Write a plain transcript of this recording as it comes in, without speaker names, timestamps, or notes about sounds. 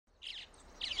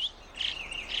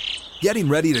Getting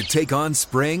ready to take on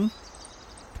spring?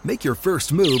 Make your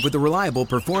first move with the reliable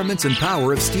performance and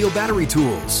power of Steel battery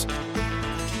tools.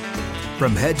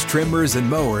 From hedge trimmers and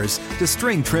mowers to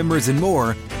string trimmers and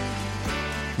more,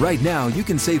 right now you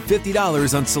can save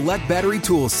 $50 on select battery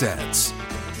tool sets.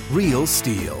 Real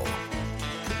Steel.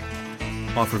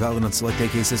 Offer valid on select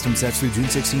AK system sets through June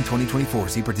 16, 2024.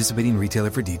 See participating retailer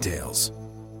for details.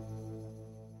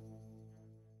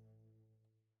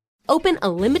 Open a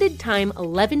limited-time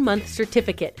 11-month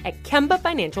certificate at Kemba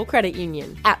Financial Credit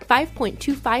Union. At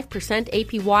 5.25%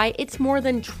 APY, it's more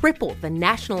than triple the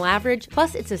national average,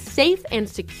 plus it's a safe and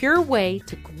secure way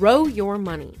to grow your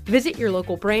money. Visit your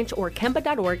local branch or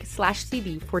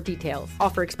kemba.org/CD for details.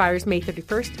 Offer expires May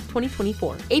 31st,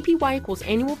 2024. APY equals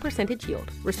annual percentage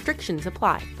yield. Restrictions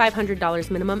apply.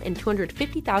 $500 minimum and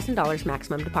 $250,000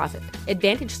 maximum deposit.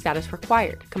 Advantage status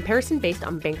required. Comparison based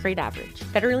on bank rate average.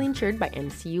 Federally insured by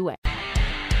NCUA.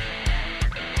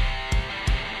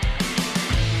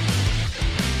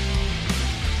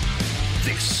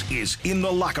 This is In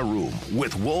the Locker Room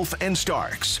with Wolf and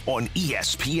Starks on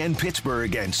ESPN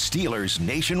Pittsburgh and Steelers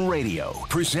Nation Radio.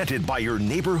 Presented by your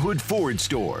neighborhood Ford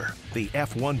store. The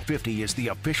F-150 is the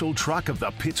official truck of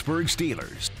the Pittsburgh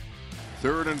Steelers.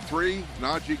 3rd and 3.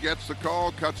 Najee gets the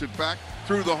call, cuts it back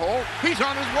through the hole. He's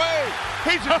on his way.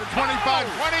 He's at the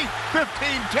 25-20,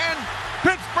 15-10.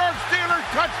 Pittsburgh Steelers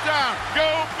touchdown.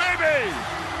 Go, baby.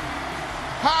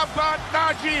 How about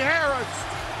Najee Harris?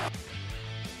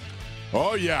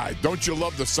 Oh, yeah. Don't you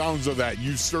love the sounds of that?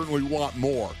 You certainly want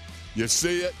more. You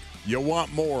see it, you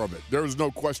want more of it. There's no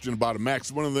question about it,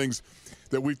 Max. One of the things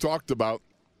that we've talked about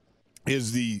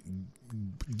is the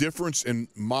difference in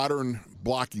modern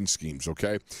blocking schemes,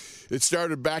 okay? It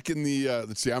started back in the,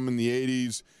 I'm in the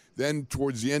 80s. Then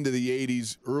towards the end of the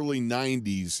 80s, early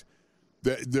 90s,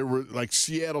 there were, like,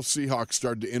 Seattle Seahawks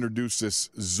started to introduce this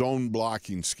zone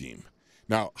blocking scheme.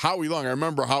 Now, Howie Long, I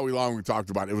remember Howie Long, we talked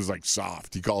about it was like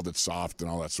soft. He called it soft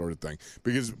and all that sort of thing.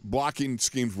 Because blocking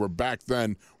schemes were back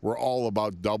then were all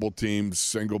about double teams,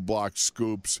 single block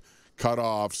scoops,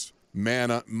 cutoffs,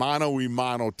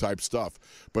 mano-a-mano type stuff.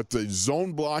 But the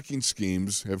zone blocking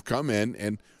schemes have come in,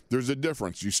 and there's a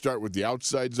difference. You start with the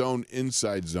outside zone,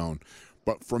 inside zone.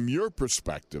 But from your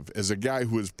perspective, as a guy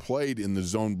who has played in the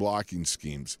zone blocking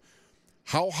schemes,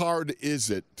 how hard is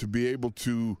it to be able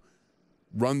to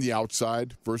run the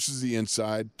outside versus the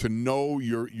inside, to know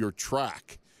your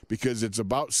track? Because it's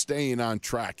about staying on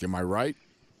track. Am I right?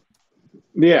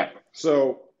 Yeah.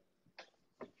 So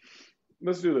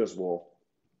let's do this, Wolf.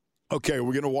 Okay,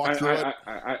 we're going to walk through it?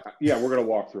 Yeah, we're going to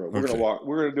walk through it. We're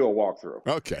going to do a walkthrough.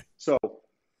 Okay. So,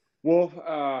 Wolf,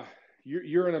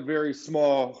 you're in a very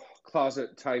small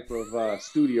closet type of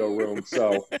studio room,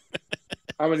 so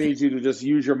I'm going to need you to just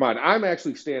use your mind. I'm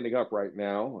actually standing up right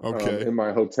now in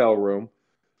my hotel room.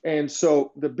 And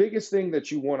so the biggest thing that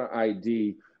you want to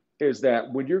ID is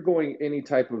that when you're going any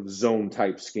type of zone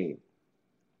type scheme,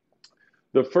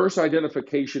 the first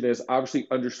identification is obviously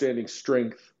understanding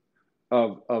strength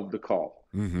of the call,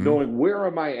 knowing where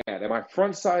am I at? Am I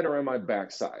front side or am I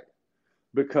back side?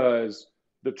 Because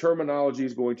the terminology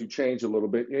is going to change a little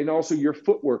bit, and also your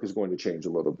footwork is going to change a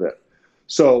little bit.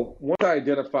 So once I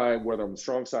identify whether I'm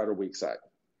strong side or weak side,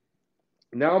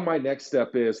 now my next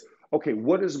step is, okay,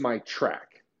 what is my track?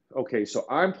 Okay, so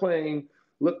I'm going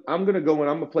to go and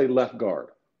I'm going to play left guard.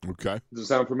 Okay. Does it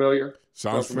sound familiar?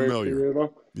 Sounds familiar.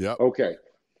 Yeah. Okay.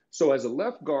 So as a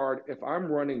left guard, if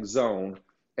I'm running zone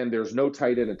and there's no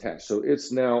tight end attached, so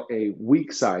it's now a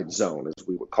weak side zone, as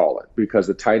we would call it, because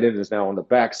the tight end is now on the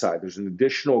backside. There's an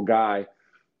additional guy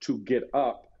to get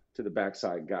up to the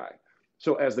backside guy.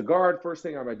 So as the guard, first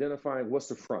thing I'm identifying, what's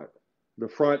the front? The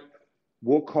front,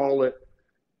 we'll call it,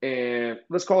 and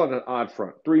let's call it an odd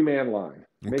front, 3-man line.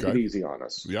 Make it easy on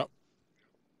us. Yep.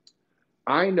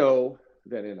 I know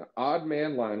that in an odd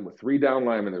man line with 3 down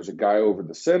linemen, there's a guy over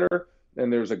the center,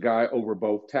 and there's a guy over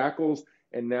both tackles,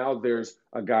 and now there's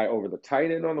a guy over the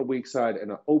tight end on the weak side and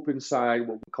an open side,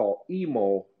 what we call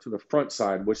emo, to the front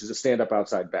side, which is a stand-up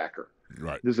outside backer.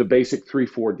 Right. This is a basic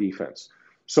 3-4 defense.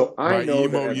 So I know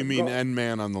emo, that you mean end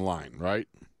man on the line, right?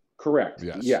 Correct.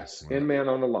 Yes. Right. End man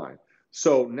on the line.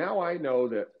 So now I know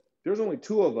that there's only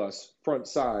 2 of us front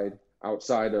side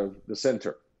outside of the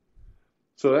center.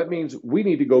 So that means we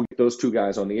need to go get those 2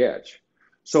 guys on the edge.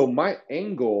 So my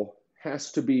angle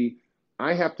has to be,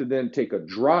 I have to then take a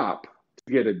drop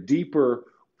to get a deeper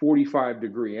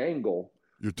 45-degree angle.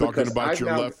 You're talking about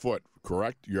your left foot,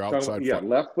 correct? Your outside foot. Yeah,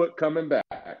 left foot coming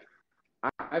back.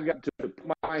 I've got to put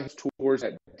my hands towards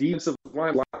that defensive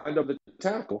line of the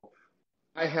tackle.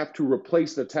 I have to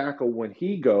replace the tackle when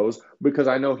he goes because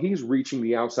I know he's reaching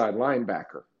the outside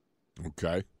linebacker.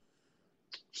 Okay.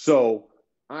 So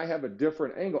I have a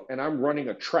different angle, and I'm running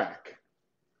a track.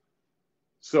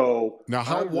 So now,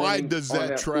 how wide does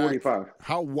that track? 45.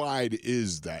 How wide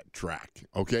is that track?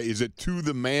 Okay, is it to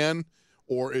the man,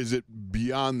 or is it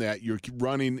beyond that? You're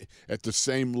running at the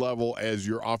same level as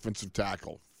your offensive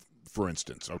tackle, for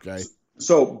instance. Okay.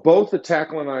 So both the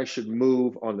tackle and I should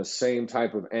move on the same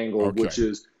type of angle, which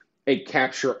is a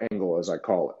capture angle, as I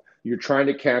call it. You're trying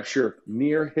to capture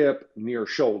near hip, near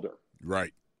shoulder.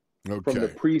 Right. Okay. From the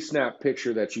pre-snap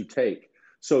picture that you take.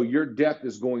 So your depth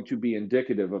is going to be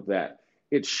indicative of that.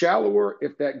 It's shallower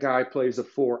if that guy plays a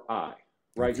 4-eye,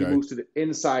 right? Okay. He moves to the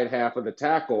inside half of the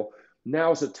tackle.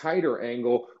 Now it's a tighter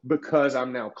angle because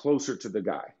I'm now closer to the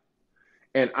guy.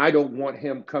 And I don't want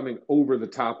him coming over the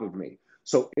top of me.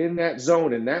 So in that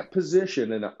zone, in that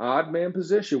position, in an odd man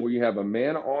position where you have a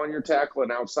man on your tackle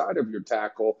and outside of your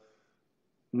tackle,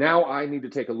 now I need to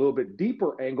take a little bit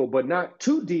deeper angle, but not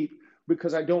too deep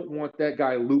because I don't want that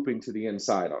guy looping to the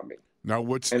inside on me. Now,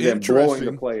 what's and interesting? Then blowing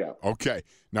the play up. Okay.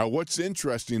 Now, what's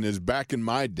interesting is back in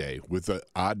my day with the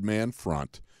odd man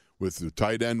front, with the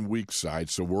tight end weak side.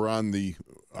 So we're on the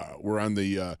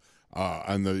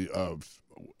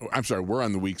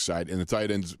weak side, and the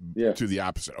tight end's to the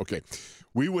opposite. Okay.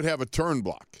 We would have a turn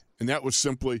block, and that was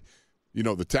simply,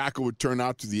 the tackle would turn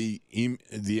out to the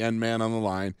end man on the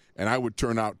line, and I would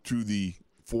turn out to the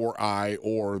 4-eye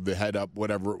or the head up,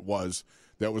 whatever it was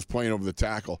that was playing over the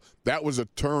tackle. That was a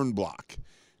turn block.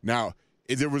 Now,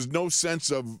 there was no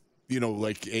sense of,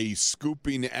 like a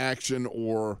scooping action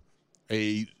or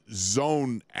a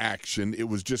zone action. It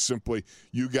was just simply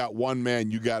you got one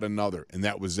man, you got another, and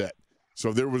that was it.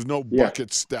 So there was no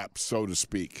bucket steps, so to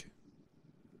speak.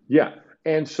 Yeah.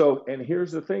 And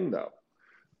here's the thing, though.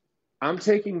 I'm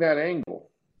taking that angle.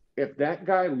 If that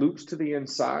guy loops to the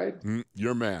inside.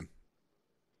 Your man.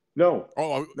 No.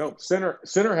 Oh, no. Center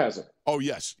has it. Oh,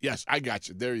 yes. I got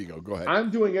you. There you go. Go ahead.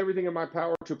 I'm doing everything in my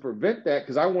power to prevent that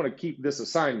because I want to keep this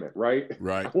assignment, right?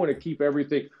 Right. I want to keep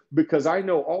everything because I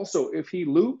know also if he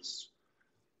loops,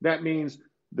 that means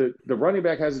the running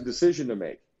back has a decision to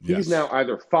make. Yes. He's now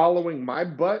either following my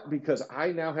butt because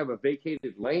I now have a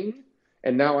vacated lane,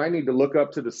 and now I need to look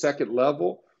up to the second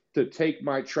level to take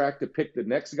my track to pick the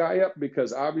next guy up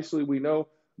because obviously we know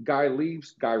guy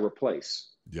leaves, guy replace.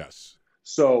 Yes.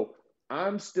 So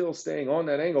I'm still staying on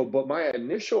that angle, but my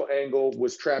initial angle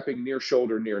was trapping near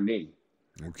shoulder, near knee.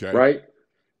 Okay. Right?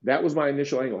 That was my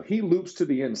initial angle. He loops to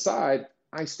the inside.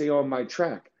 I stay on my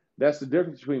track. That's the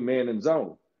difference between man and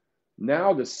zone.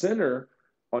 Now the center,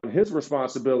 on his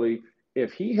responsibility,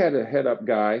 if he had a head-up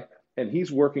guy and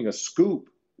he's working a scoop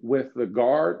with the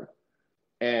guard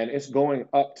and it's going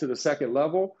up to the second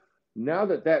level, now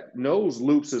that nose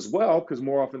loops as well, because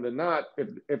more often than not,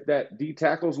 if that D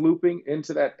tackle's looping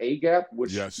into that A gap,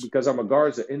 which because I'm a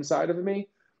guard's the inside of me,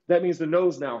 that means the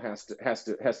nose now has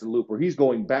to loop, or he's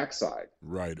going backside.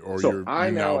 Right. Or so you're I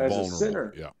now as vulnerable. a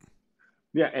center,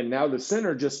 yeah, and now the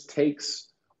center just takes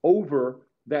over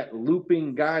that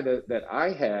looping guy that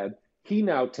I had. He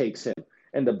now takes him,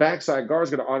 and the backside guard's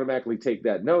going to automatically take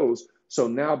that nose. So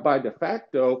now by de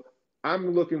facto,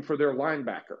 I'm looking for their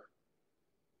linebacker.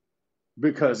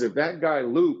 Because if that guy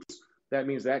loops, that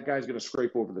means that guy's going to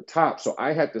scrape over the top. So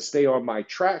I had to stay on my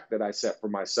track that I set for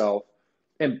myself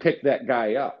and pick that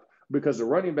guy up. Because the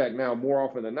running back now, more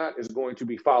often than not, is going to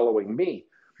be following me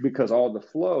because all the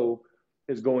flow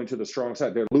is going to the strong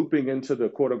side. They're looping into the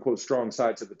quote-unquote strong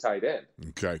side to the tight end.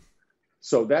 Okay.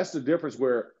 So that's the difference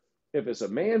where if it's a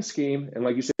man scheme, and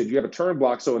like you said, you have a turn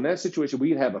block. So in that situation,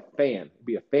 we'd have a fan. It'd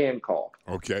be a fan call.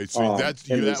 Okay, so that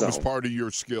was part of your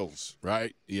skills,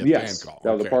 right? Yes, fan call.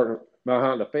 That was a part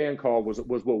of the fan call was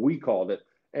what we called it.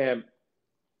 And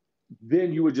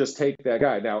then you would just take that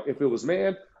guy. Now, if it was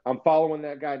man, I'm following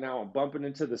that guy. Now I'm bumping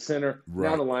into the center. Right.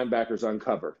 Now the linebacker's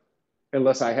uncovered,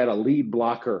 unless I had a lead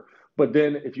blocker. But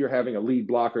then if you're having a lead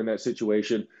blocker in that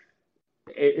situation,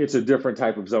 it's a different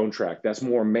type of zone track. That's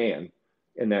more man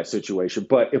in that situation.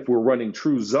 But if we're running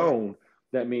true zone,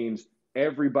 that means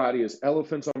everybody is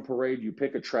elephants on parade. You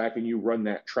pick a track and you run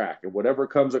that track, and whatever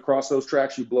comes across those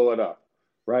tracks, you blow it up,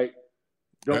 right?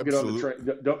 Don't get on the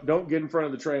train. Don't get in front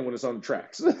of the train when it's on the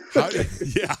tracks.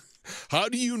 How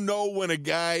do you know when a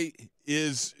guy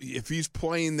is, if he's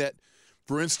playing that,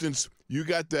 for instance, you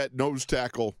got that nose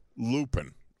tackle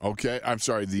looping, okay? I'm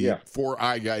sorry, the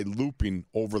 4-eye guy looping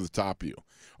over the top of you,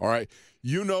 all right?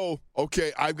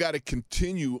 Okay, I've got to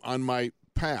continue on my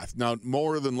path. Now,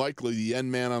 more than likely, the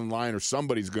end man on the line or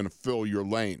somebody's going to fill your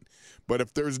lane. But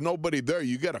if there's nobody there,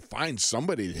 you got to find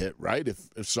somebody to hit, right? If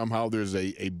somehow there's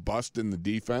a bust in the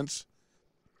defense.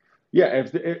 Yeah,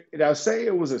 if say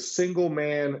it was a single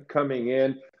man coming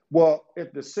in, Well,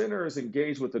 if the center is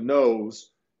engaged with the nose,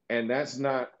 and that's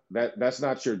not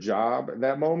your job at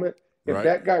that moment. If Right.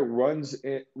 that guy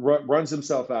runs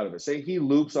himself out of it, say he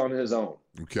loops on his own.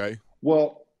 Okay.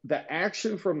 Well, the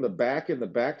action from the back in the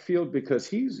backfield, because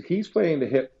he's planning to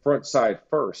hit front side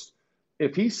first.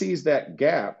 If he sees that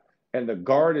gap and the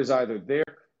guard is either there,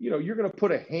 you're going to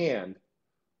put a hand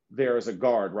there as a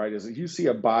guard, right? As you see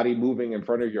a body moving in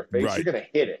front of your face, Right. you're going to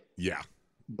hit it. Yeah.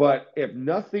 But if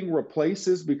nothing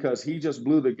replaces because he just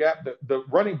blew the gap, the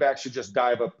running back should just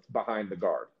dive up behind the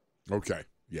guard. Okay.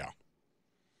 Yeah.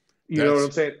 You know what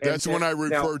I'm saying? That's what I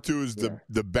refer to as yeah.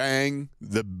 the bang,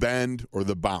 the bend, or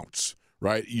the bounce,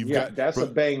 right? That's a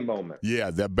bang moment. Yeah,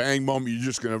 that bang moment, you're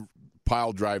just going to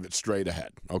pile drive it straight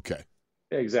ahead. Okay.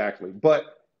 Exactly. But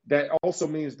that also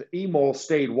means the Emol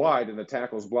stayed wide and the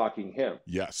tackle's blocking him.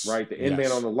 Yes. Right? The end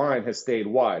man on the line has stayed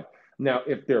wide. Now,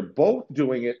 if they're both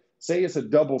doing it, say it's a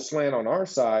double slant on our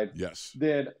side, yes,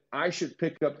 then I should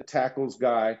pick up the tackles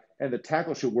guy and the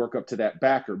tackle should work up to that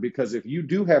backer, because if you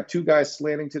do have two guys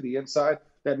slanting to the inside,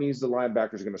 that means the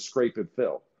linebacker is going to scrape and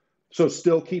fill. So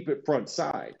still keep it front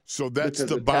side. So that's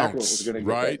the bounce,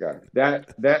 right?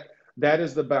 That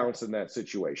is the bounce in that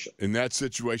situation. In that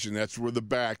situation, that's where the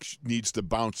back needs to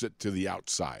bounce it to the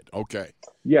outside. Okay.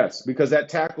 Yes, because that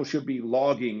tackle should be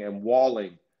logging and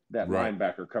walling that Right.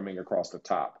 linebacker coming across the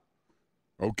top.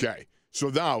 Okay. So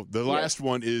now the last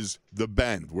one is the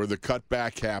bend, where the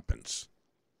cutback happens.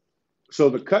 So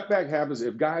the cutback happens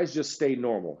if guys just stay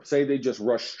normal. Say they just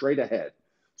rush straight ahead.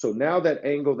 So now that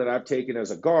angle that I've taken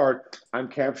as a guard, I'm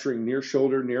capturing near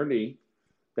shoulder, near knee.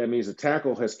 That means the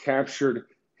tackle has captured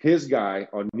his guy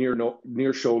on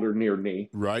near shoulder, near knee.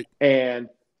 Right. And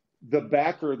the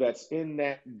backer that's in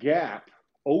that gap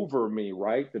over me,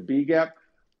 right, the B gap,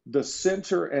 the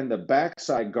center and the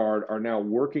backside guard are now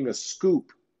working a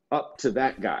scoop up to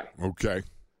that guy. Okay.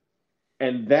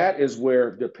 And that is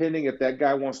where, depending if that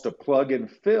guy wants to plug and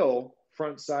fill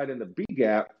front side in the B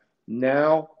gap,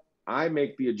 now I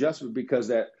make the adjustment because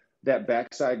that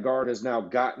backside guard has now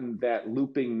gotten that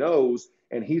looping nose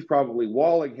and he's probably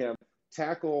walling him.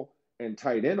 Tackle and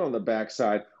tight end on the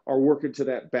backside are working to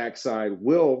that backside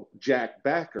will jack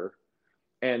backer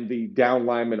and the down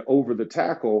lineman over the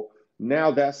tackle.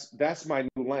 Now that's my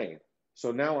new lane.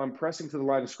 So now I'm pressing to the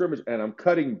line of scrimmage and I'm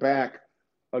cutting back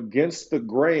against the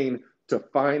grain to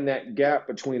find that gap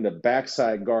between the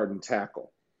backside guard and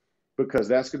tackle, because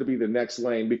that's going to be the next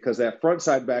lane, because that front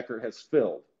side backer has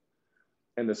filled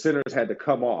and the centers had to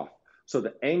come off. So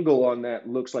the angle on that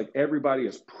looks like everybody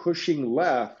is pushing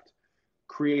left,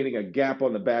 creating a gap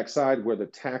on the backside where the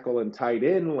tackle and tight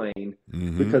end lane,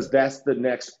 because that's the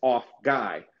next off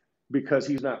guy, because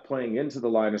he's not playing into the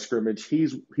line of scrimmage.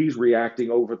 He's reacting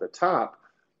over the top.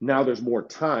 Now there's more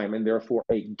time and therefore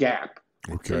a gap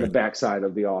in the backside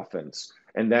of the offense.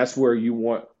 And that's where you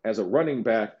want, as a running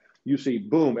back, you see,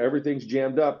 boom, everything's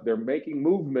jammed up. They're making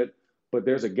movement, but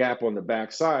there's a gap on the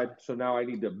backside. So now I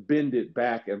need to bend it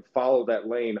back and follow that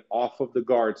lane off of the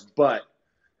guard's butt.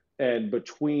 And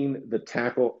between the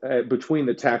tackle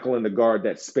and the guard,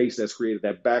 that space that's created,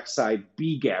 that backside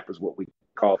B gap is what we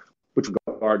call it, which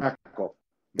will guard tackle.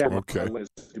 That is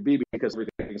to be, because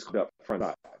everything's up front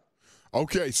side.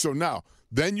 Okay, so now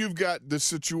then you've got the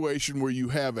situation where you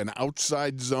have an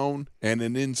outside zone and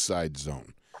an inside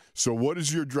zone. So what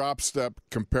is your drop step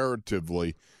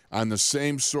comparatively on the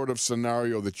same sort of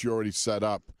scenario that you already set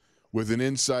up with an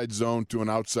inside zone to an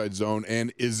outside zone,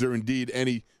 and is there indeed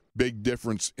any big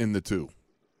difference in the two?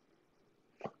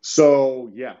 So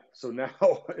now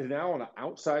on an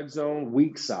outside zone,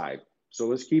 weak side. So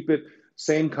let's keep it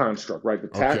same construct, right?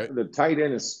 The tight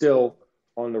end is still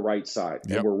on the right side,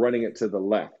 and we're running it to the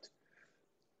left.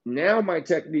 Now my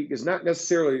technique is not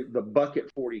necessarily the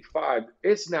bucket 45.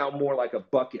 It's now more like a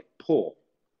bucket pull,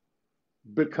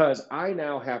 because I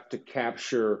now have to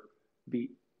capture the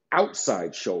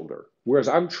outside shoulder, whereas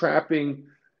I'm trapping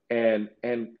and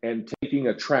taking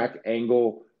a track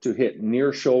angle to hit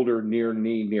near shoulder, near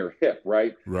knee, near hip,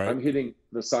 right? I'm hitting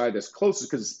the side that's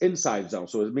closest because it's inside zone.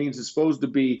 So it means it's supposed to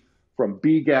be from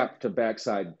B gap to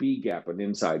backside B gap, an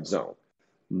inside zone.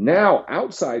 Now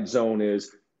outside zone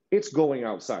it's going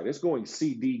outside. It's going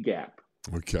CD gap.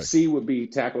 Okay. C would be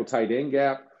tackle tight end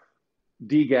gap.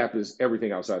 D gap is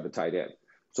everything outside the tight end.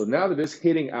 So now that it's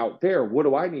hitting out there, what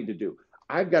do I need to do?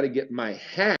 I've got to get my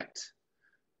hat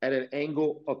at an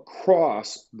angle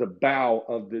across the bow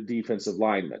of the defensive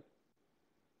lineman.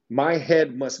 My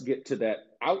head must get to that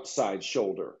outside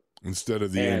shoulder. Instead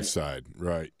of the inside,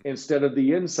 right. Instead of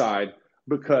the inside,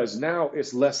 because now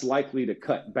it's less likely to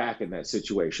cut back in that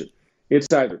situation. It's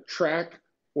either track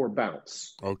or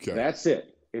bounce. Okay. That's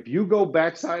it. If you go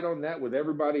backside on that with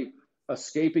everybody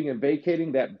escaping and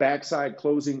vacating, that backside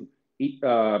closing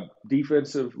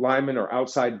defensive lineman or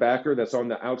outside backer that's on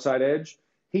the outside edge,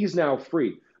 he's now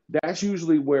free. That's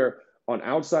usually where on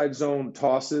outside zone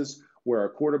tosses, where a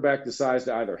quarterback decides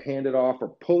to either hand it off or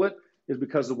pull it, is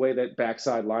because of the way that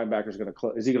backside linebacker is going to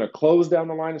close. Is he going to close down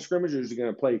the line of scrimmage, or is he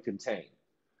going to play contain?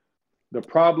 The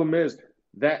problem is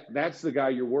that's the guy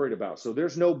you're worried about. So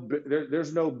there's no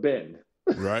bend.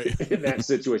 Right. In that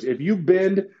situation. If you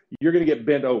bend, you're going to get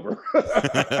bent over.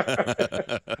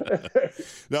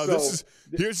 Now,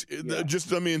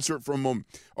 just let me insert for a moment.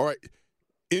 All right.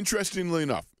 Interestingly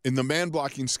enough, in the man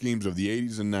blocking schemes of the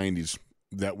 80s and 90s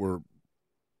that were,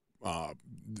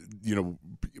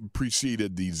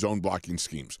 preceded the zone blocking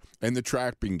schemes and the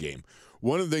trapping game,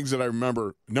 one of the things that I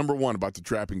remember, number one, about the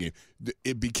trapping game,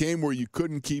 it became where you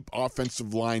couldn't keep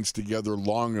offensive lines together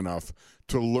long enough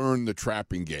to learn the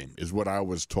trapping game, is what I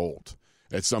was told.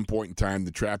 At some point in time,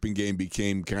 the trapping game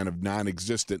became kind of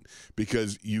non-existent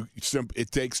because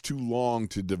it takes too long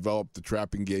to develop the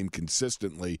trapping game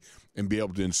consistently and be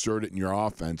able to insert it in your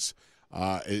offense,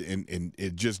 and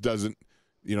it just doesn't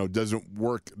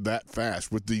work that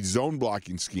fast. With the zone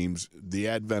blocking schemes, the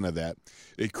advent of that,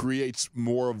 it creates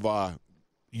more of a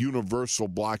universal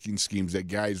blocking schemes that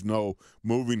guys know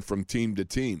moving from team to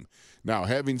team. Now,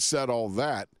 having said all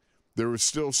that, there was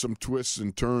still some twists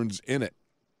and turns in it.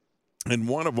 And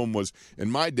one of them was,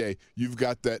 in my day, you've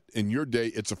got that. In your day,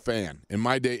 it's a fan. In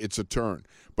my day, it's a turn.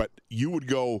 But you would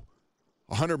go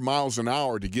 100 miles an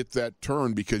hour to get that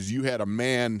turn because you had a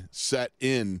man set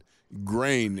in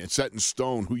grain and set in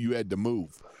stone who you had to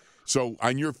move. So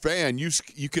on your fan, you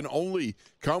can only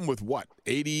come with,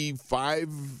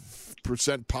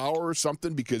 85% power or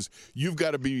something, because you've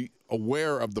got to be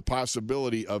aware of the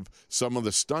possibility of some of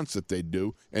the stunts that they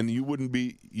do, and you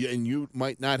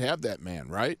might not have that man,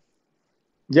 right?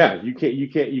 Yeah, you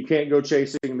can't go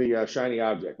chasing the shiny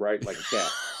object, right? Like a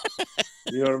cat.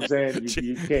 You know what I'm saying?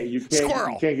 You can't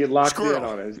get locked in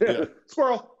on it. Yeah.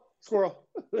 Squirrel.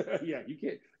 Yeah,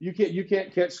 you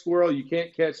can't catch squirrel. You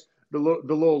can't catch the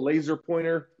little laser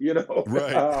pointer.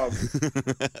 Right.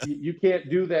 You can't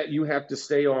do that. You have to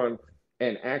stay on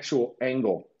an actual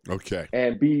angle. Okay.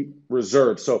 And be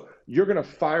reserved. So you're going to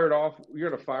fire it off. You're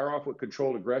going to fire off with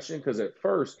controlled aggression, because at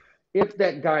first, if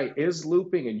that guy is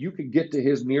looping and you can get to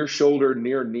his near shoulder,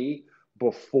 near knee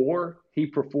before he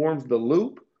performs the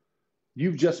loop,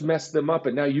 you've just messed them up,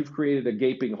 and now you've created a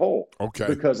gaping hole. Okay.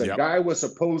 Because a guy was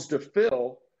supposed to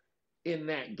fill in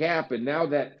that gap, and now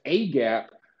that A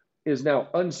gap is now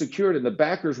unsecured, and the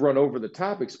backers run over the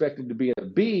top expected to be in a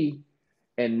B,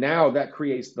 and now that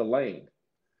creates the lane.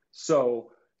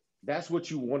 So that's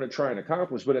what you want to try and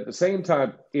accomplish. But at the same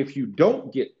time, if you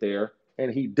don't get there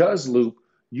and he does loop,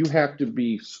 you have to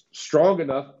be strong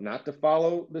enough not to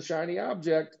follow the shiny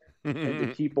object and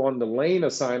to keep on the lane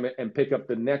assignment and pick up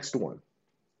the next one.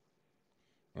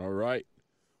 All right.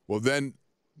 Well, then,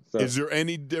 is there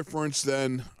any difference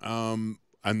then on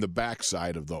the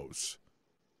backside of those?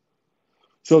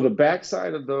 So the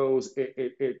backside of those,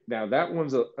 now that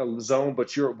one's a zone,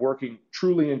 but you're working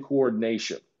truly in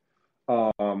coordination,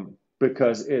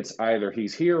 because it's either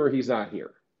he's here or he's not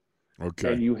here.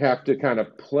 Okay. And you have to kind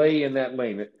of play in that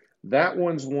lane. That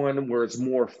one's one where it's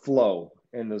more flow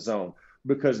in the zone,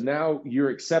 because now you're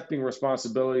accepting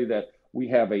responsibility that we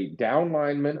have a down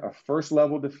lineman, a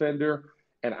first-level defender,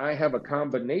 and I have a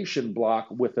combination block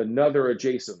with another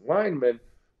adjacent lineman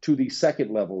to the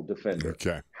second-level defender.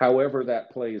 Okay. However that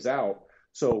plays out.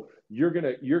 So you're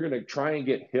gonna try and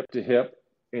get hip to hip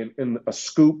in a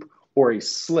scoop or a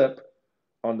slip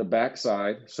on the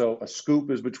backside. So a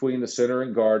scoop is between the center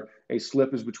and guard. A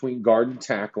slip is between guard and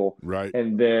tackle. Right.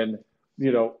 And then,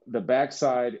 the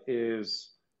backside is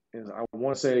I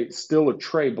want to say still a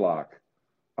tray block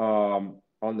on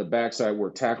the backside where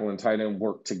tackle and tight end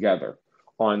work together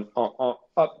on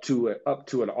up to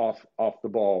an off the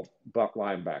ball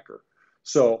linebacker.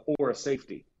 So, or a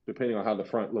safety, depending on how the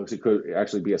front looks. It could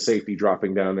actually be a safety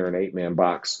dropping down there in an 8-man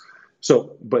box.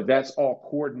 So, but that's all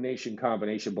coordination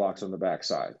combination blocks on the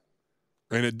backside.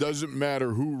 And it doesn't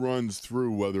matter who runs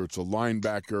through, whether it's a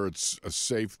linebacker, it's a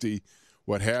safety,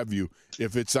 what have you.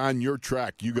 If it's on your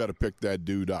track, you got to pick that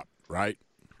dude up, right?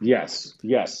 Yes.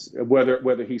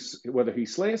 Whether he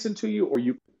slants into you or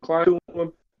you climb to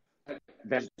him,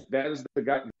 that is the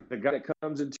guy that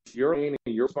comes into your lane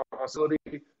and your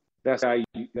responsibility. That's how you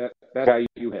hit.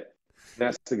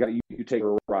 That's the guy you take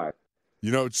a ride.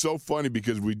 It's so funny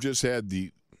because we just had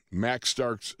the Max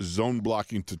Starks zone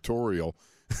blocking tutorial.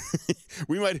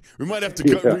 we might have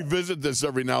to revisit this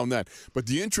every now and then. But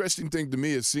the interesting thing to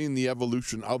me is seeing the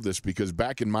evolution of this, because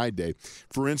back in my day,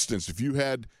 for instance, if you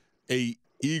had a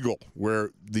eagle,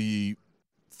 where the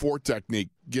 4 technique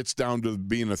gets down to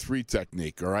being a 3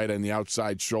 technique, all right, on the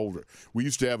outside shoulder. We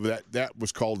used to have that. That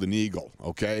was called an eagle,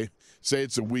 okay? Say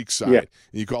it's a weak side, and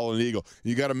you call it an eagle.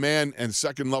 You got a man and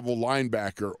second-level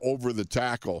linebacker over the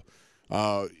tackle,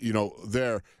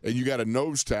 there, and you got a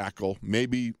nose tackle,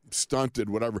 maybe stunted,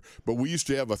 whatever. But we used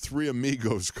to have a 3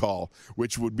 amigos call,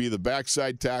 which would be the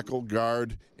backside tackle,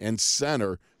 guard, and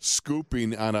center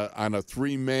scooping on a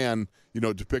 3-man,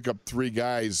 to pick up 3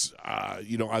 guys,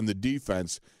 on the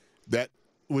defense. That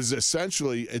was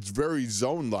essentially, it's very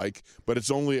zone-like, but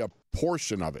it's only a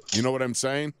portion of it. You know what I'm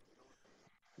saying?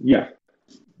 Yeah.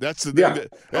 That's the thing.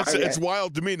 It's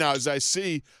wild to me now as I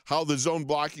see how the zone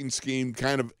blocking scheme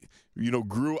kind of,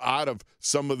 grew out of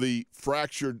some of the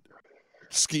fractured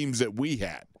schemes that we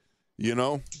had,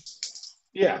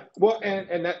 Yeah. Well,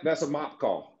 and that's a mop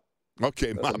call.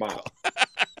 Okay, that's mop.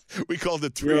 We called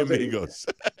it 3 amigos.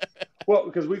 Well,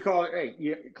 because we call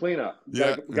it, clean up.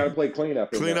 Got to play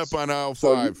cleanup. Clean up on aisle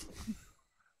 5.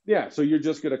 So you're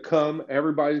just going to come.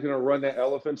 Everybody's going to run the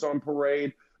elephants on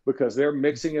parade because they're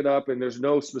mixing it up, and there's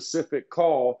no specific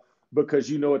call because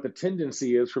you know what the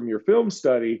tendency is from your film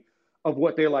study of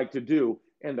what they like to do,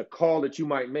 and the call that you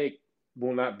might make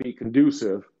will not be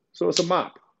conducive. So it's a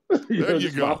mop. There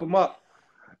you go. Mop them up.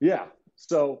 Yeah.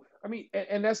 So, I mean,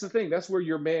 and that's the thing. That's where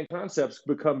your man concepts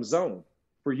become zone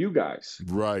for you guys.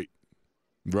 Right.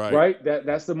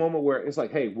 That's the moment where it's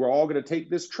like, hey, we're all going to take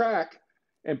this track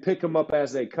and pick them up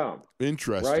as they come.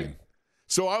 Interesting. Right?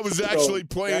 So I was actually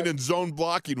playing in zone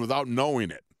blocking without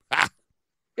knowing it.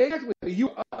 Exactly.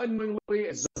 You unknowingly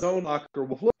a zone blocker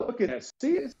will look at that.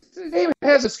 See, it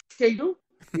has a schedule.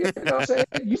 You know what I'm saying?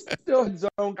 You still have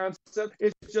zone concept.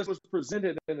 It just was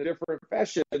presented in a different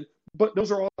fashion. But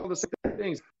those are all the same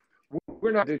things.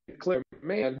 We're not going to declare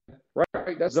man,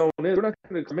 right? That's zone is. We're not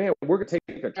going to declare man. We're going to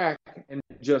take a track and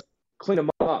just clean them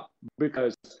up.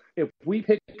 Because if we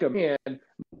pick a man,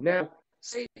 now,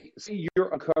 see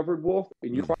you're uncovered, Wolf,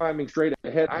 and you're climbing straight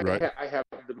ahead. I have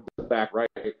the back, right,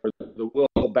 or the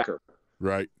will backer.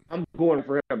 Right. I'm going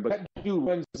for him. But that dude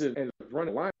runs and is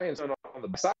running lines on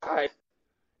the side,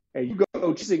 and you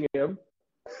go chasing him.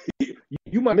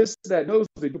 You might miss that nose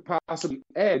that you possibly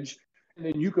edge, and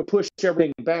then you could push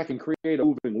everything back and create a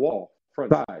moving wall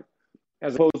front side,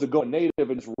 as opposed to going native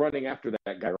and just running after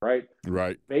that guy, right?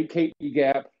 Right. Vacate the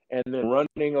gap and then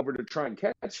running over to try and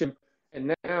catch him,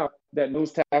 and now that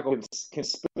nose tackle can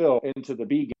spill into the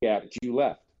B gap that you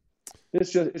left.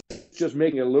 It's just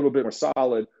making it a little bit more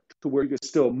solid to where you can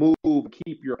still move,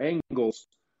 keep your angles,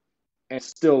 and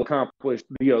still accomplish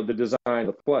the design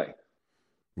of the play.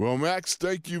 Well, Max,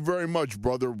 thank you very much,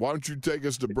 brother. Why don't you take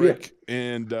us to break? Yeah.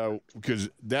 And because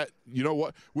you know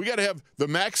what? We got to have the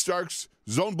Max Starks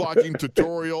zone blocking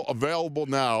tutorial available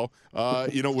now,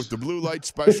 with the blue light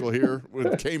special here with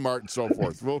Kmart and so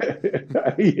forth. Well,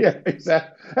 yeah,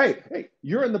 exactly. Hey,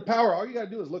 you're in the power. All you got to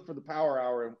do is look for the Power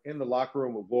Hour in the locker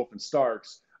room with Wolf and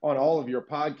Starks on all of your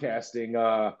podcasting,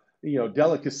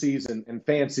 delicacies and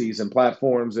fancies and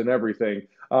platforms and everything.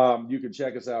 You can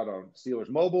check us out on Steelers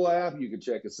mobile app. You can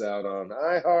check us out on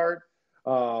iHeart,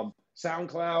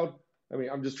 SoundCloud. I mean,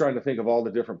 I'm just trying to think of all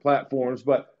the different platforms,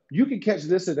 but you can catch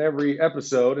this in every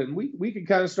episode, and we can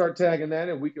kind of start tagging that,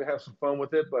 and we can have some fun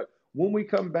with it. But when we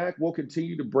come back, we'll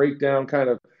continue to break down kind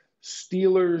of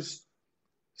Steelers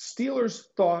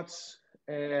thoughts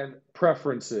and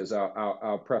preferences.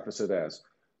 I'll preface it as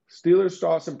Steelers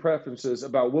thoughts and preferences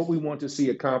about what we want to see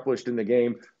accomplished in the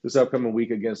game this upcoming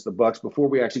week against the Bucs before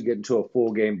we actually get into a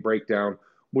full game breakdown,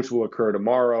 which will occur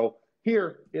tomorrow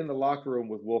here in the locker room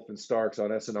with Wolf and Starks on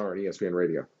SNR and ESPN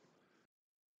Radio.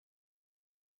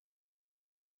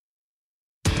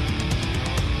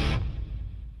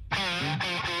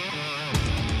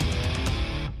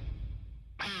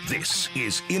 This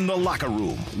is In the Locker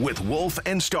Room with Wolf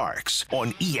and Starks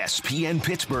on ESPN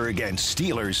Pittsburgh and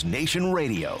Steelers Nation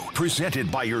Radio.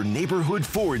 Presented by your neighborhood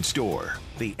Ford store.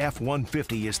 The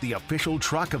F-150 is the official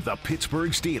truck of the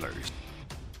Pittsburgh Steelers.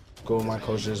 My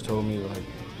coach just told me,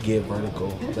 get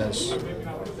vertical.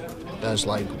 That's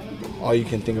like all you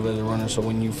can think of as a runner. So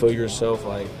when you feel yourself,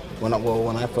 when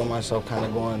I feel myself kind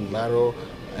of going lateral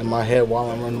in my head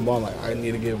while I'm running the ball, I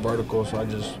need to get vertical. So I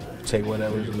just take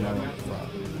whatever's in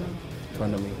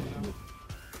front of me.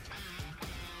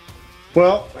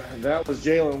 Well, that was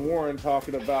Jaylen Warren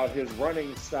talking about his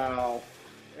running style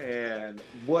and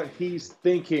what he's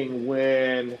thinking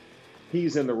when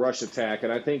he's in the rush attack.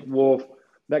 And I think, Wolf,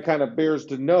 that kind of bears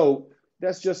to note,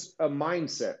 that's just a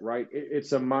mindset, right?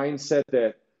 It's a mindset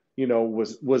that,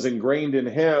 was ingrained in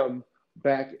him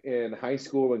back in high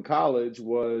school and college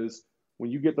was when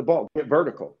you get the ball, get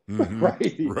vertical,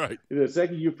 right? Right. The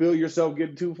second you feel yourself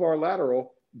getting too far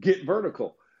lateral, get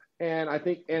vertical. And I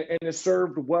think, and it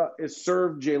served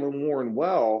Jaylen Warren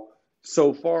well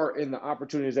so far in the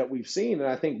opportunities that we've seen. And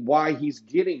I think why he's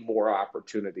getting more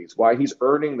opportunities, why he's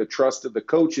earning the trust of the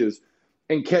coaches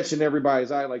and catching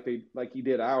everybody's eye like he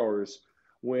did ours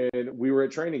when we were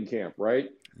at training camp, right?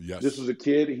 Yes. This was a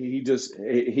kid.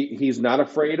 He's not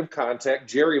afraid of contact.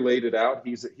 Jerry laid it out.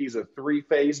 He's a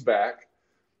 3-phase back,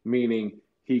 meaning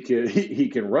he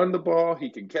can run the ball, he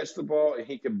can catch the ball, and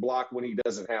he can block when he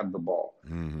doesn't have the ball.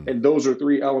 Mm-hmm. And those are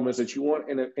 3 elements that you want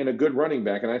in a good running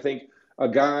back. And I think a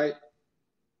guy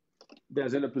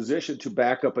that's in a position to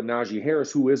back up a Najee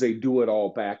Harris, who is a do-it-all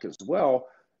back as well,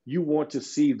 you want to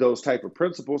see those type of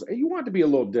principles, and you want it to be a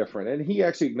little different. And he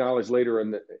actually acknowledged later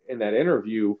in that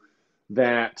interview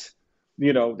that,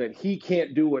 that he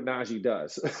can't do what Najee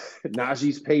does.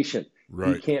 Najee's patient.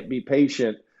 Right. He can't be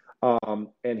patient.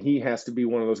 And he has to be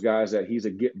one of those guys that he's a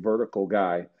get vertical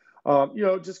guy.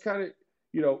 Just kind of,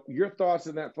 your thoughts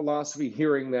on that philosophy,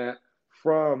 hearing that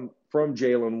from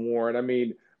Jaylen Warren. I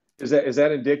mean, is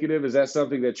that indicative? Is that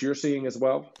something that you're seeing as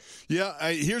well?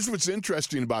 Yeah. Here's what's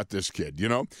interesting about this kid.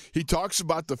 He talks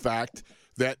about the fact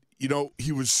that,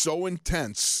 he was so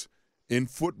intense in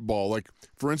football. Like,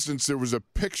 for instance, there was a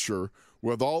picture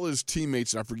with all his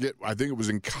teammates, and I think it was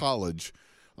in college,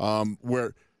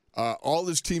 where all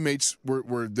his teammates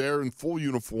were there in full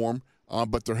uniform,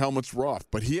 but their helmets were off.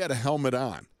 But he had a helmet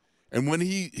on. And when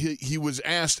he was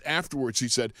asked afterwards, he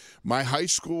said, my high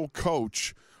school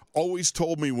coach always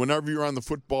told me whenever you're on the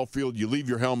football field, you leave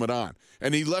your helmet on.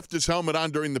 And he left his helmet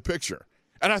on during the picture.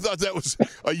 And I thought that was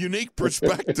a unique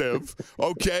perspective,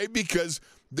 okay, because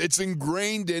it's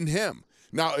ingrained in him.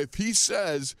 Now, if he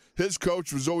says his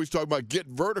coach was always talking about get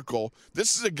vertical,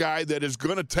 this is a guy that is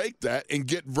going to take that and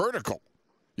get vertical.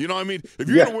 You know what I mean? If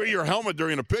you're going to wear your helmet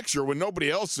during a picture when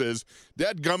nobody else is,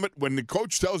 dadgummit, when the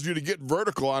coach tells you to get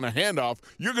vertical on a handoff,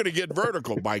 you're going to get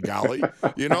vertical, by golly.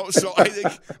 So I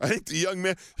think the young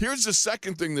man – here's the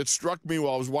second thing that struck me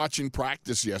while I was watching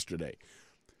practice yesterday.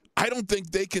 I don't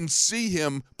think they can see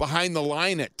him behind the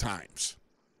line at times.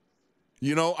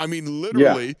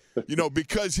 Literally,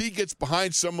 because he gets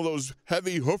behind some of those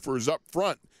heavy hoofers up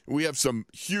front. We have some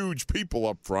huge people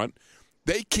up front.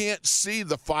 They can't see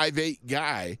the 5'8"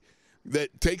 guy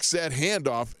that takes that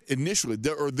handoff initially,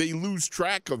 or they lose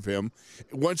track of him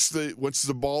once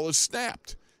the ball is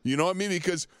snapped. You know what I mean?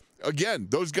 Because, again,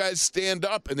 those guys stand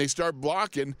up and they start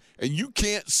blocking, and you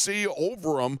can't see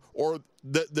over them, or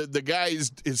the guy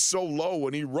is so low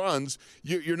when he runs,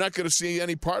 you're not going to see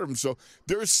any part of him. So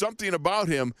there's something about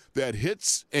him that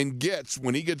hits and gets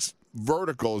when he gets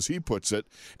vertical, as he puts it,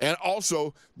 and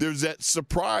also there's that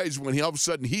surprise when all of a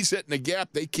sudden he's hitting a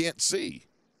gap they can't see.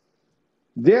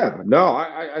 Yeah, no,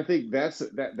 I think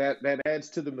that adds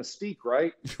to the mystique,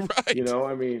 right?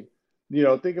 Right.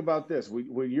 Think about this: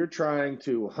 when you're trying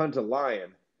to hunt a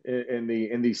lion in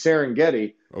the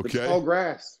Serengeti, the tall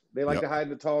grass, they like to hide in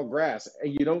the tall grass,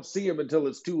 and you don't see him until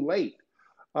it's too late.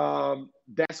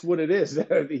 That's what it is.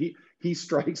 He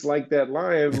strikes like that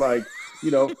lion, like,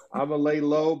 I'm going to lay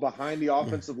low behind the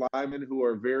offensive linemen who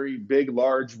are very big,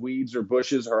 large weeds or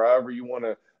bushes, or however you want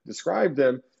to describe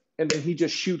them. And then he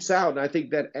just shoots out. And I think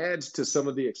that adds to some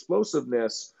of the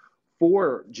explosiveness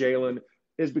for Jaylen,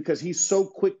 is because he's so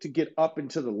quick to get up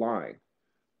into the line.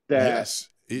 It's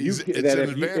an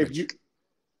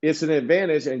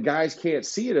advantage, and guys can't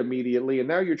see it immediately. And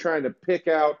now you're trying to pick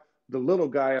out the little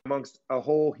guy amongst a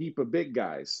whole heap of big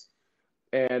guys.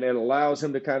 And it allows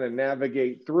him to kind of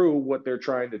navigate through what they're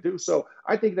trying to do. So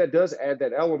I think that does add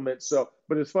that element.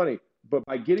 But it's funny. But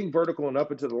by getting vertical and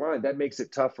up into the line, that makes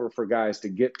it tougher for guys to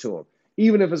get to him.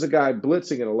 Even if it's a guy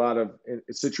blitzing in a lot of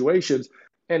situations,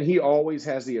 and he always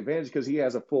has the advantage because he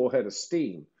has a full head of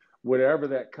steam, whatever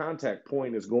that contact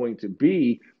point is going to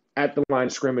be at the line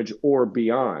of scrimmage or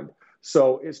beyond.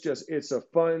 So it's a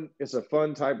fun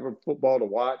type of football to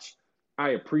watch.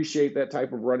 I appreciate that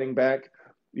type of running back.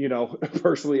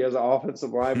 Personally, as an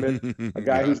offensive lineman, a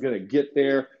guy who's going to get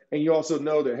there. And you also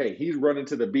know that, hey, he's running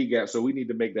to the B gap, so we need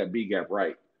to make that B gap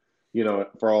right,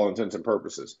 for all intents and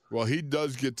purposes. Well, he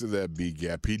does get to that B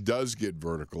gap. He does get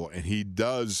vertical, and he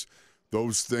does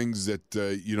those things that,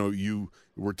 you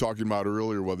were talking about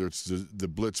earlier, whether it's the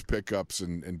blitz pickups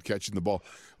and catching the ball.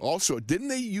 Also, didn't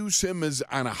they use him as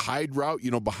on a hide route,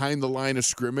 behind the line of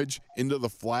scrimmage into the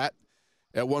flat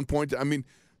at one point? I mean,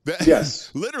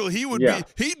 yes. Literally, he would be.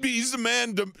 He's the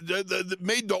man that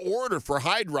made the order for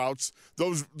hide routes.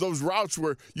 Those routes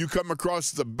where you come across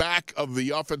the back of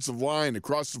the offensive line,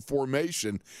 across the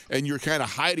formation, and you're kind of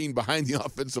hiding behind the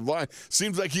offensive line.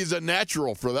 Seems like he's a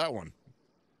natural for that one.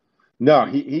 No,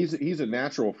 he's a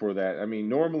natural for that. I mean,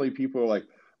 normally people are like,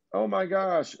 "Oh my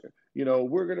gosh,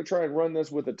 we're going to try and run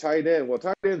this with a tight end." Well,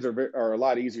 tight ends are a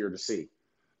lot easier to see.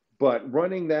 But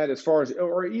running that as far as,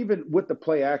 or even with the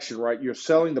play action, right? You're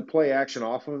selling the play action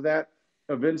off of that,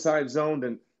 of inside zone,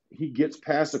 then he gets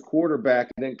past the quarterback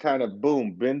and then kind of,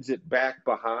 boom, bends it back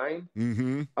behind.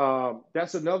 Mm-hmm.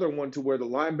 That's another one to where the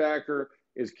linebacker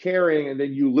is carrying and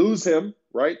then you lose him,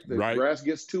 right? The grass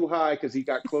gets too high because he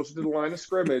got closer to the line of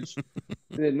scrimmage.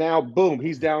 And then now, boom,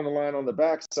 he's down the line on the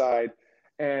backside.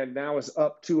 And now it's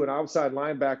up to an outside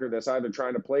linebacker that's either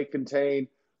trying to play contain,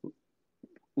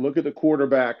 look at the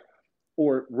quarterback,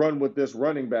 or run with this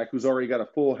running back who's already got a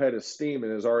full head of steam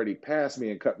and has already passed me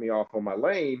and cut me off on my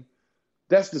lane.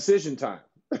 That's decision time.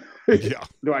 Yeah.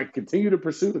 Do I continue to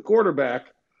pursue the quarterback,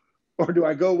 or do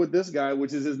I go with this guy,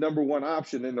 which is his number one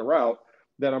option in the route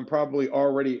that I'm probably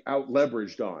already out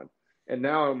leveraged on? And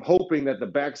now I'm hoping that the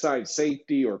backside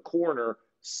safety or corner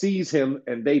sees him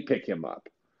and they pick him up.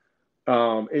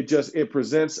 It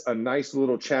presents a nice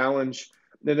little challenge.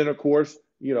 And then, of course,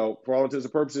 for all intents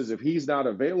and purposes, if he's not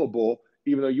available,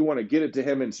 even though you want to get it to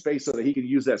him in space so that he can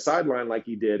use that sideline like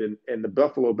he did in the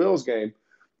Buffalo Bills game,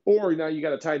 or now you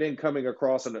got a tight end coming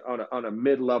across on a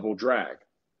mid-level drag.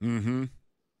 Mm-hmm.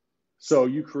 So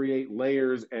you create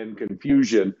layers and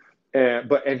confusion.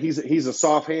 And he's a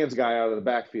soft hands guy out of the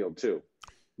backfield too,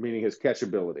 meaning his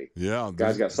catchability. Yeah.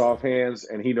 Guy's got soft hands,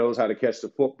 and he knows how to catch the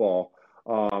football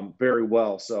very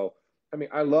well. So, I mean,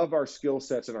 I love our skill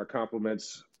sets and our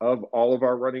complements of all of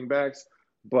our running backs.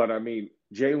 But, I mean,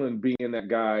 Jalen being that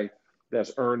guy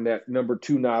that's earned that number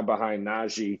 2 nod behind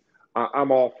Najee,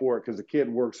 I'm all for it because the kid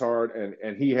works hard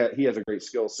and he has a great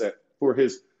skill set for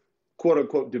his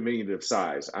quote-unquote diminutive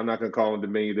size. I'm not going to call him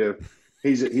diminutive.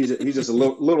 He's just a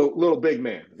little big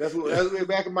man. That's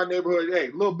back in my neighborhood.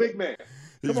 Hey, little big man.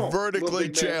 He's vertically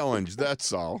challenged.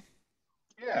 That's all.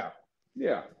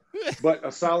 Yeah. But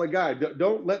a solid guy.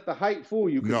 Don't let the height fool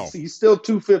you because No. he's still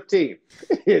 215.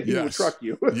 He will truck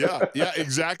you. Yeah,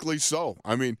 exactly so.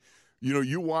 I mean,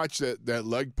 you watch that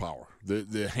leg power,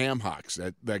 the ham hocks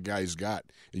that guy's got,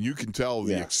 and you can tell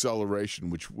the acceleration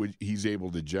which he's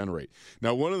able to generate.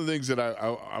 Now, one of the things that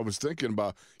I was thinking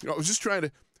about, I was just trying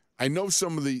to, I know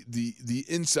some of the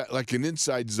inside, like an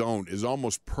inside zone is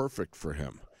almost perfect for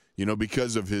him,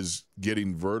 because of his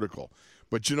getting vertical.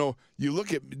 But, you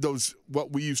look at those,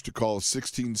 what we used to call a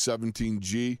 16,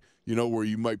 17G, where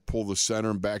you might pull the center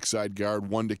and backside guard,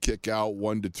 one to kick out,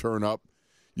 one to turn up.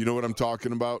 You know what I'm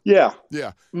talking about? Yeah.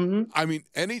 Yeah. Mm-hmm. I mean,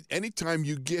 anytime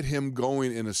you get him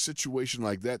going in a situation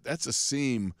like that, that's a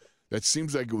seam that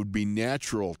seems like it would be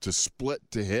natural to split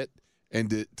to hit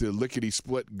and to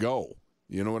lickety-split go.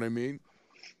 You know what I mean?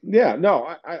 Yeah,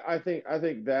 no, I think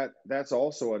that's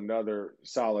also another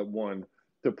solid one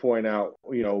to point out.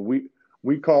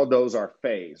 We call those our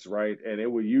fays, right? And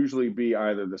it would usually be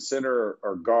either the center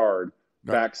or guard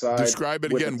backside. Describe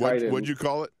it again. What'd you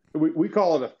call it? We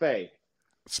call it a fay.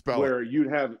 Spell where it. You'd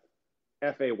have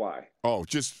F-A-Y. Oh,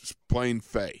 just plain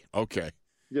fay. Okay.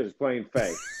 Just plain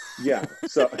fay. Yeah.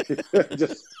 So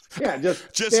just like you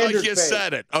fay.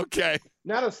 said it. Okay.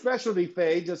 Not a specialty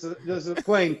fay, just a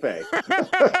plain fay.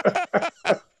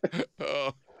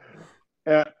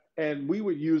 And we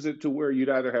would use it to where you'd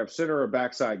either have center or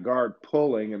backside guard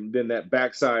pulling, and then that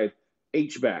backside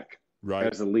H-back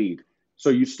as the lead. So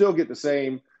you still get the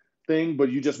same thing,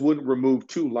 but you just wouldn't remove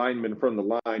 2 linemen from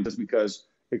the line just because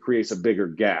it creates a bigger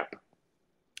gap.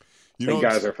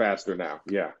 Guys are faster now.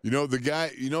 Yeah. The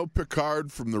guy,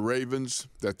 Picard from the Ravens,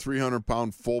 that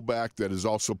 300-pound fullback that has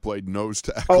also played nose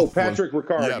tackle. Oh, Patrick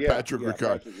Ricard. Yeah, Patrick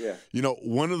Ricard. Patrick.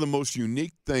 One of the most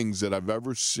unique things that I've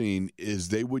ever seen is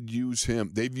they would use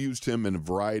him. They've used him in a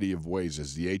variety of ways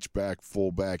as the H-back,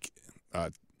 fullback,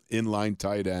 inline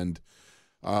tight end,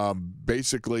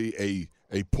 basically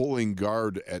a pulling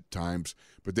guard at times.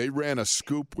 But they ran a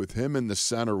scoop with him in the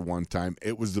center one time.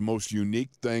 It was the most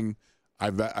unique thing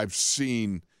I've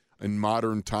seen in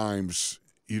modern times,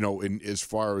 in as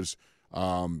far as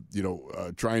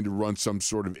trying to run some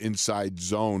sort of inside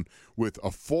zone with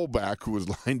a fullback who was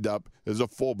lined up as a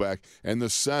fullback and the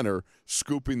center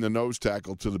scooping the nose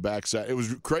tackle to the backside. It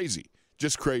was crazy,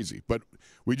 just crazy. But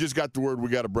we just got the word we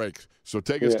got to break. So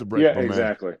take us to break, my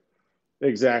man.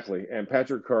 Exactly. And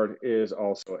Patrick Ricard is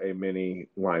also a mini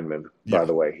lineman, by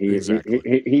the way. He's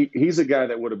a guy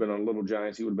that would have been on Little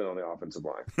Giants. He would have been on the offensive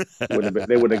line. They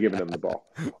wouldn't have given him the ball.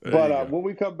 But when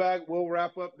we come back, we'll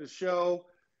wrap up the show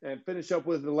and finish up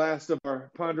with the last of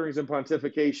our ponderings and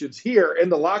pontifications here in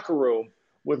the locker room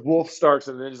with Wolf, Starks,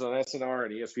 and Ninjas on SNR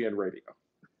and ESPN Radio.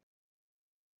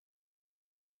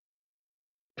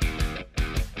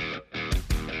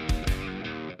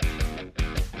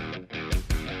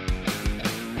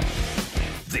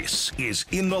 This is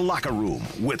In the Locker Room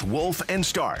with Wolf and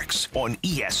Starks on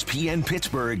ESPN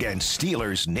Pittsburgh and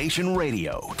Steelers Nation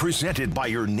Radio. Presented by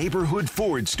your neighborhood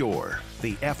Ford store.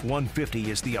 The F-150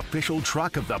 is the official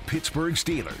truck of the Pittsburgh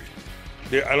Steelers.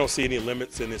 I don't see any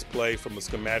limits in his play from a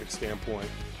schematic standpoint.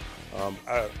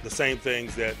 The same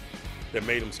things that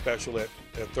made him special at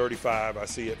 35, I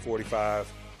see at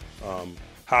 45.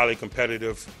 Highly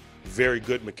competitive, very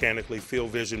good mechanically, field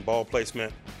vision, ball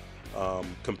placement,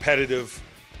 competitive.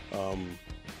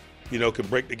 Can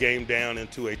break the game down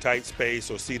into a tight space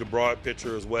or see the broad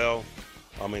picture as well.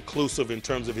 Inclusive in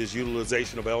terms of his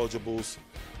utilization of eligibles.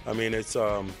 I mean, it's,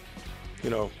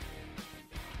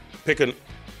 picking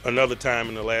another time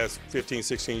in the last 15,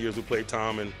 16 years we played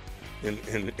Tom and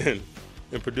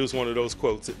produce one of those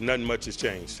quotes. Nothing much has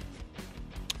changed.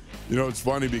 It's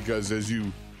funny because as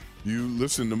you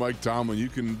listen to Mike Tomlin, you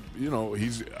can,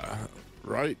 he's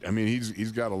right. I mean,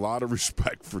 he's got a lot of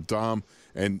respect for Tom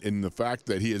and the fact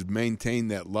that he has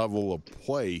maintained that level of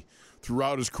play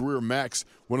throughout his career. Max,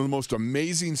 one of the most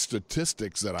amazing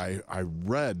statistics that I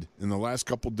read in the last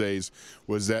couple days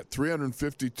was that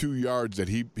 352 yards that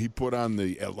he put on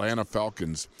the Atlanta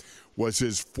Falcons was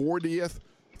his 40th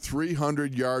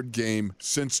 300-yard game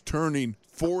since turning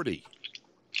 40.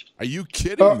 Are you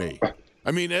kidding me?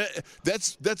 I mean,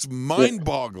 that's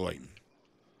mind-boggling.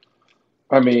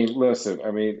 I mean, listen,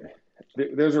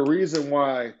 there's a reason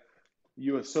why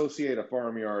you associate a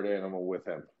farmyard animal with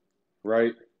him,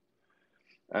 right?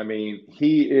 I mean,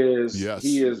 he is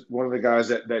one of the guys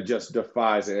that just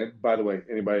defies it. And by the way,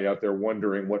 anybody out there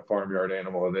wondering what farmyard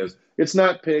animal it is, it's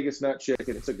not pig, it's not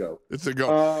chicken, it's a goat. It's a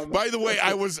goat. By the way,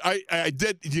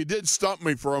 you did stump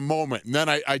me for a moment, and then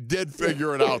I did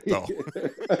figure it out, though.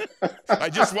 I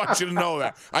just want you to know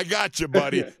that. I got you,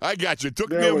 buddy. I got you. It took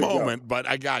me a moment, but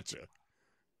I got you.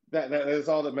 That is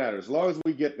all that matters. As long as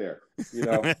we get there, as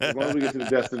long as we get to the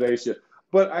destination.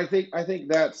 But I think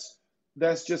that's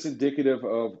just indicative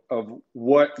of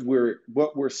what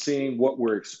we're seeing, what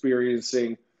we're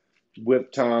experiencing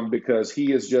with Tom, because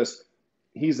he's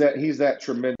that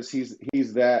tremendous,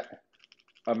 he's that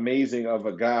amazing of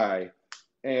a guy.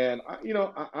 And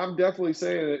I'm definitely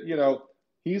saying that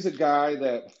he's a guy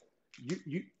that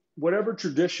you whatever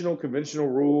traditional conventional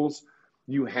rules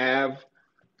you have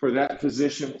for that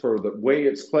position, for the way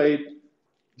it's played,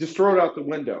 just throw it out the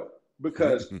window,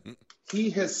 because he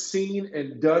has seen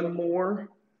and done more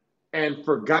and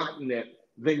forgotten it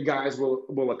than guys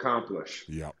will accomplish.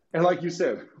 Yeah. And like you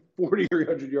said, 40 or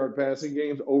 100-yard passing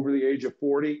games over the age of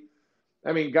 40.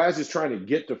 I mean, guys just trying to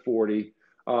get to 40,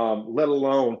 let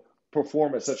alone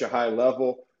perform at such a high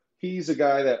level. He's a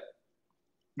guy that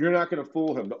you're not going to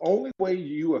fool him. The only way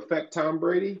you affect Tom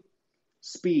Brady,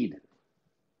 speed.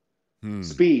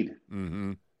 Speed.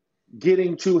 Mm-hmm.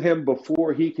 Getting to him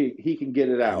before he can get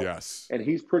it out. Yes. And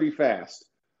he's pretty fast.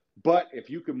 But if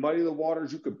you can muddy the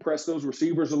waters, you can press those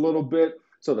receivers a little bit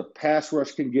so the pass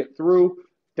rush can get through.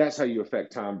 That's how you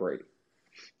affect Tom Brady.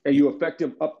 And you affect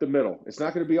him up the middle. It's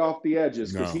not going to be off the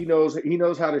edges, because he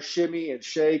knows how to shimmy and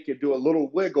shake and do a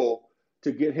little wiggle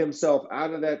to get himself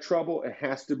out of that trouble. It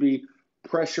has to be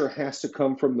pressure has to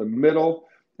come from the middle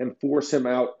and force him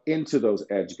out into those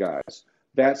edge guys.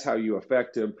 That's how you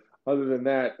affect him. Other than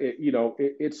that,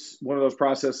 it's one of those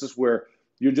processes where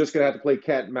you're just going to have to play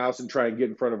cat and mouse and try and get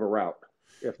in front of a route,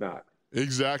 if not.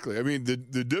 Exactly. I mean, the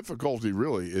difficulty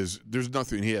really is there's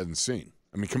nothing he hasn't seen.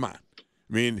 I mean, come on. I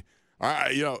mean,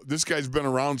 this guy's been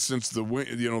around since the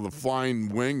flying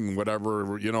wing,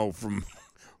 whatever, from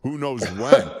who knows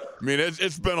when. I mean,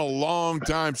 it's been a long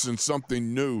time since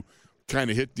something new kind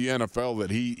of hit the NFL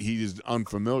that he is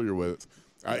unfamiliar with.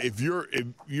 If you're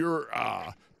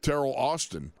Terrell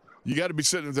Austin, you got to be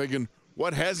sitting there thinking,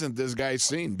 what hasn't this guy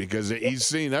seen? Because he's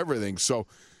seen everything. So,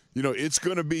 it's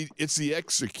the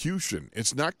execution.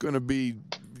 It's not going to be,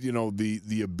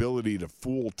 the ability to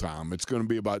fool Tom. It's going to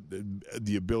be about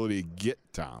the ability to get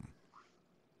Tom.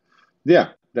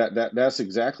 Yeah, that's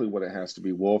exactly what it has to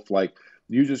be, Wolf. Like,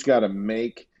 you just got to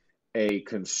make a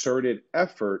concerted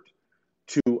effort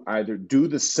to either do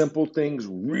the simple things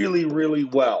really, really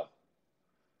well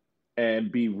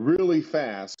and be really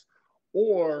fast,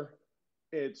 or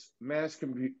it's mass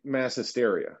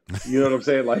hysteria. You know what I'm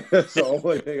saying? Like, that's the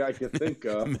only thing I can think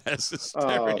of. Mass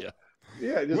hysteria.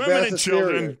 Just women and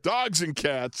children, dogs and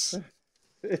cats.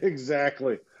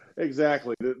 Exactly.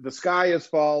 The sky is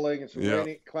falling. It's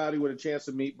raining, cloudy with a chance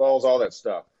of meatballs, all that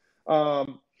stuff.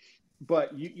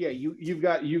 But you've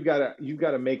got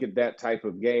to make it that type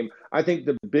of game. I think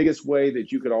the biggest way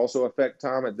that you could also affect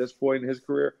Tom at this point in his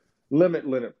career, limit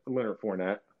Leonard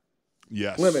Fournette.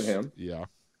 Yes. Limit him. Yeah.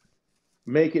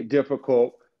 Make it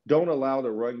difficult. don't allow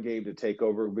the run game to take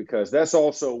over, because that's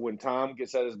also when Tom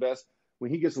gets at his best. When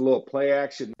he gets a little play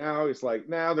action, now it's like,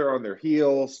 now they're on their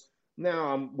heels.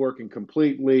 Now I'm working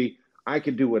completely. I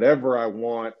can do whatever I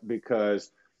want, because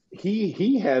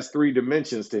he has three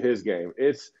dimensions to his game.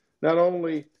 It's not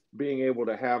only being able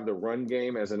to have the run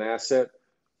game as an asset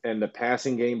and the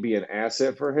passing game be an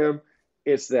asset for him.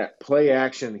 It's that play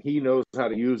action. He knows how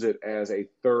to use it as a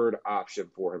third option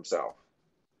for himself.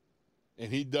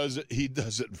 And he does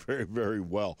it very, very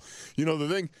well. You know, the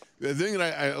thing that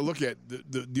I look at,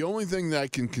 the only thing that I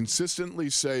can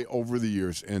consistently say over the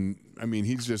years, and I mean,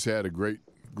 he's just had a great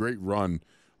run,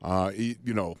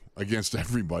 against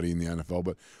everybody in the NFL.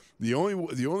 But the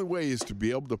only way is to be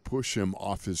able to push him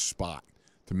off his spot,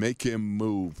 to make him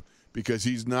move, because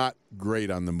he's not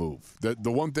great on the move.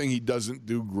 The one thing he doesn't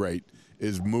do great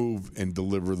is move and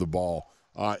deliver the ball.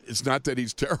 It's not that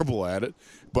he's terrible at it,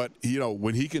 but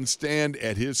when he can stand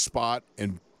at his spot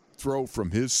and throw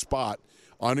from his spot,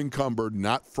 unencumbered,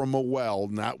 not from a well,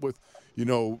 not with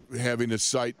having his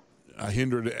sight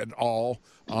hindered at all,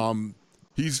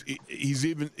 he's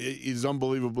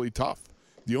unbelievably tough.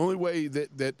 The only way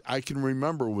that I can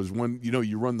remember was when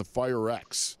you run the Fire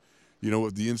X,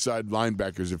 with the inside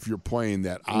linebackers, if you're playing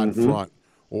that odd front,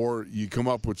 or you come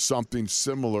up with something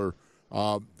similar.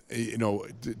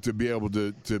 To be able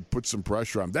to put some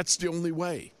pressure on him. That's the only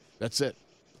way. That's it.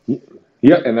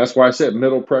 Yeah, and that's why I said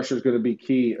middle pressure is going to be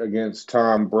key against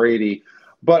Tom Brady.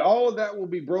 But all of that will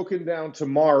be broken down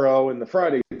tomorrow in the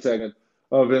Friday segment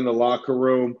of In the Locker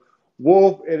Room.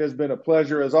 Wolf, it has been a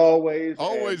pleasure as always.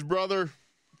 Always, brother.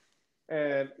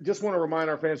 And just want to remind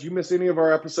our fans, you missed any of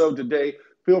our episode today,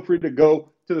 feel free to go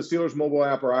to the Steelers mobile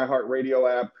app or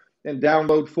iHeartRadio app and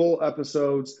download full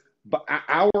episodes. But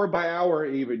hour by hour,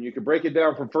 even you can break it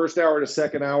down from first hour to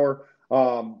second hour,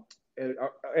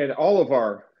 and all of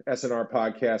our SNR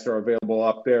podcasts are available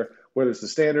up there. Whether it's the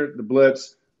Standard, the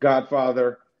Blitz,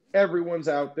 Godfather, everyone's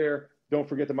out there. Don't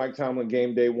forget the Mike Tomlin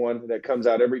Game Day one that comes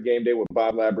out every game day with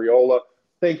Bob Labriola.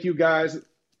 Thank you guys.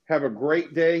 Have a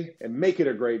great day and make it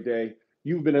a great day.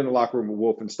 You've been in the Locker Room with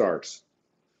Wolf and Starks.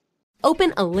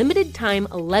 Open a limited-time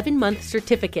 11-month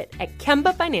certificate at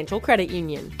Kemba Financial Credit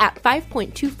Union. At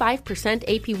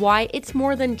 5.25% APY, it's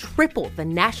more than triple the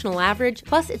national average,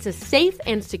 plus it's a safe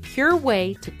and secure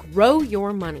way to grow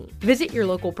your money. Visit your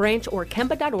local branch or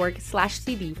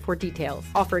kemba.org/CD for details.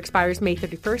 Offer expires May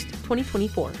 31st,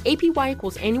 2024. APY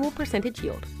equals annual percentage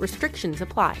yield. Restrictions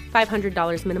apply.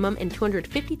 $500 minimum and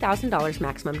 $250,000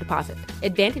 maximum deposit.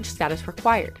 Advantage status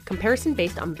required. Comparison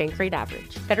based on bank rate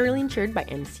average. Federally insured by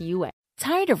NCUA.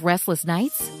 Tired of restless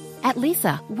nights? At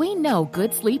Leesa, we know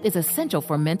good sleep is essential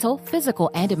for mental,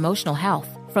 physical, and emotional health.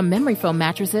 From memory foam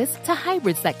mattresses to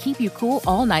hybrids that keep you cool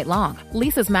all night long,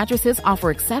 Leesa's mattresses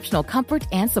offer exceptional comfort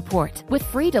and support with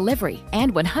free delivery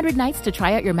and 100 nights to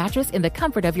try out your mattress in the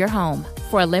comfort of your home.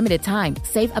 For a limited time,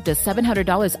 save up to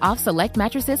 $700 off select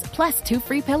mattresses plus 2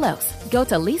 free pillows. Go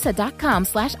to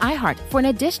leesa.com/iHeart for an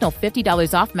additional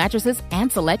 $50 off mattresses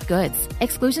and select goods.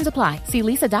 Exclusions apply. See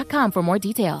leesa.com for more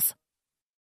details.